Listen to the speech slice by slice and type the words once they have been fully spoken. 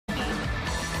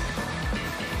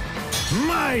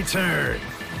My turn!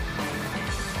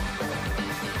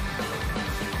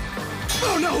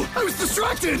 Oh no! I was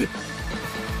distracted!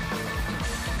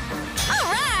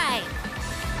 Alright!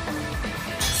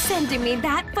 Sending me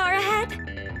that far ahead?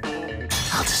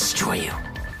 I'll destroy you.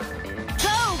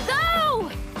 Go,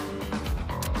 go!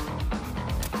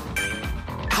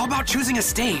 How about choosing a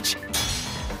stage?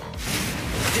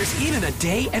 There's even a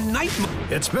day and night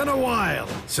mode. It's been a while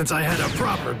since I had a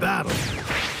proper battle.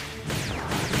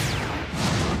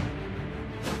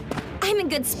 I'm in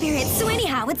good spirits, so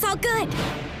anyhow, it's all good.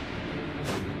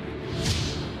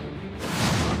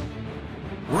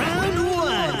 Round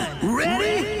one!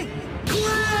 Ready?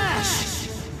 Clash!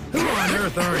 Who on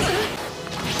earth are you?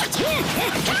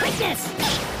 Quickness!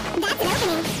 That's an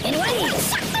opening. In waves!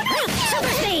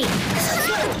 Super speed!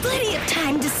 Plenty of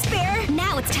time to spare.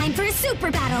 Now it's time for a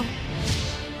super battle.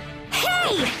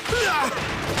 Hey!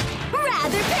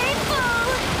 Rather painful!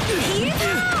 Here you go!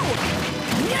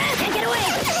 Can't get away!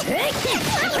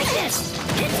 Quickness!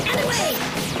 It's out of the way!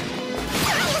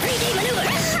 3D maneuver!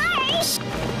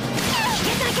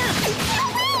 Get back up!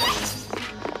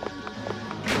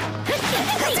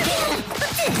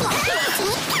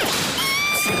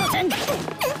 Simpleton!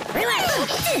 Relax!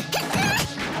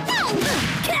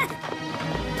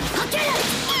 I'll get it!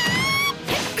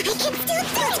 I can still do it!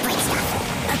 Great stuff!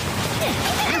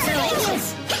 I'm so anxious!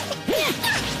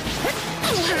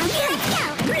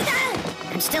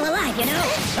 I'm still alive, you know?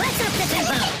 Let's up the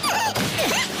tempo!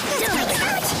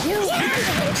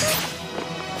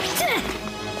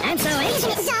 I'm so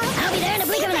anxious! I'll be there in a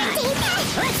blink of an eye!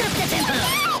 Let's up the tempo!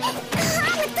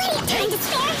 With plenty of time to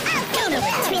spare, I'll go to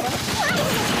it!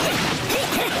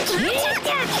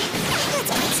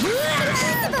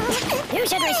 You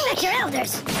should respect your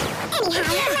elders!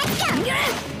 Anyhow, let's go!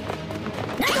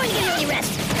 Not going to give you any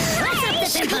rest!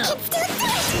 Let's up the tempo!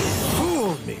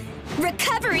 Fool me!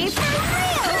 Recovery for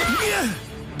real!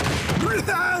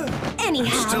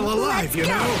 Anyhow, Still alive, you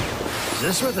let's go. know? Is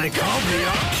this what they called me?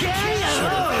 Should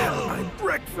have had my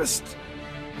breakfast.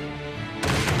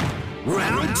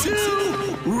 Round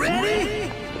two!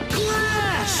 Ready?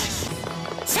 Clash!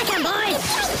 Second, boys!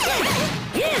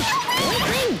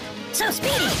 Weakling! So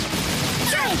speedy!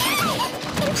 Try and catch me!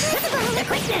 Impossible! The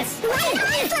quickness! I'll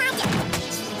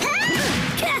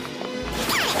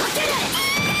get it!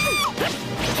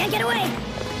 Can't get away!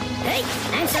 Hey,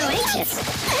 I'm so anxious!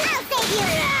 I'll save you!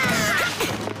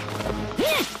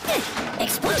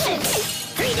 Explosive!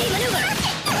 3D maneuver!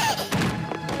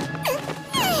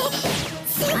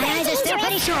 My eyes are still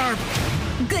pretty sharp!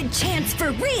 Good chance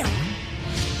for real!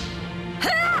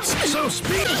 So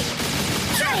speedy!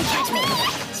 Try and catch me!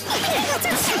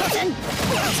 Simpleton!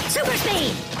 Super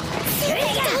speed! Here you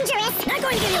go! Dangerous! Not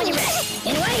going to give you any rest!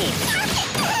 In waves!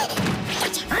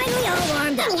 Finally all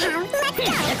warmed up! Anyhow, let's go!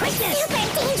 The quickness! Super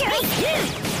dangerous!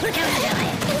 Look how agile I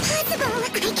am! Impossible! I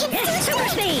can super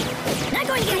speed! Not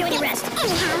going to give you any rest!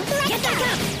 Anyhow, let's get back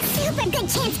up! Super good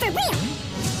chance for real!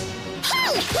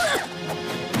 Hey!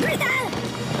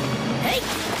 Hey!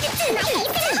 My face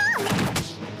is home!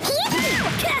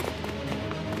 Here!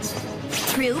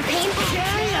 Through painful,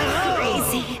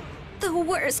 crazy, the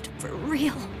worst for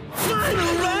real.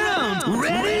 Final round!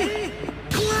 Ready?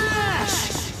 Clash!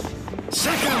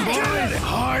 Second, boys!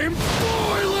 I'm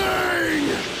boiling!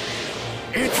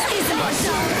 It's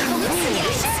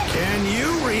Can you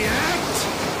react?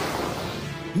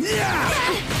 Yeah!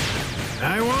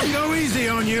 I won't go easy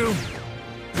on you.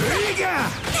 Yeah!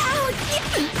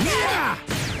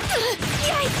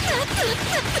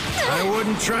 I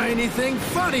wouldn't try anything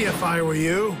funny if I were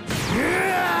you.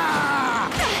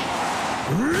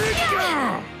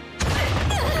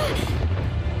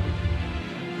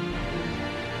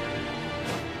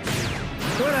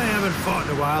 When I haven't fought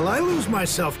in a while, I lose my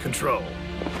self-control.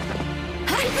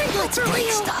 Let's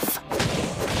break stuff.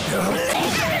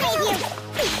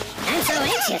 I'm so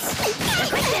anxious. The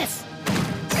quickness.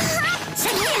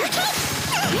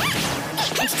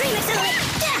 Extreme accelerate.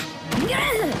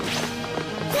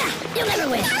 You'll never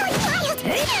win.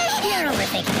 You're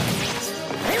overthinking it.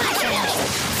 Relax yourself.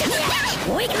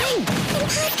 Weakling.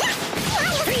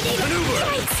 3D maneuver.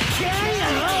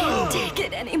 Can't take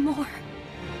it anymore.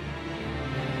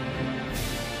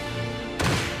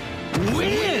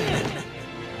 Win!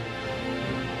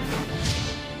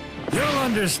 You'll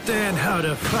understand how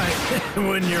to fight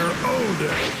when you're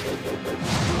older.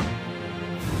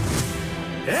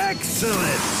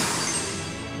 Excellent!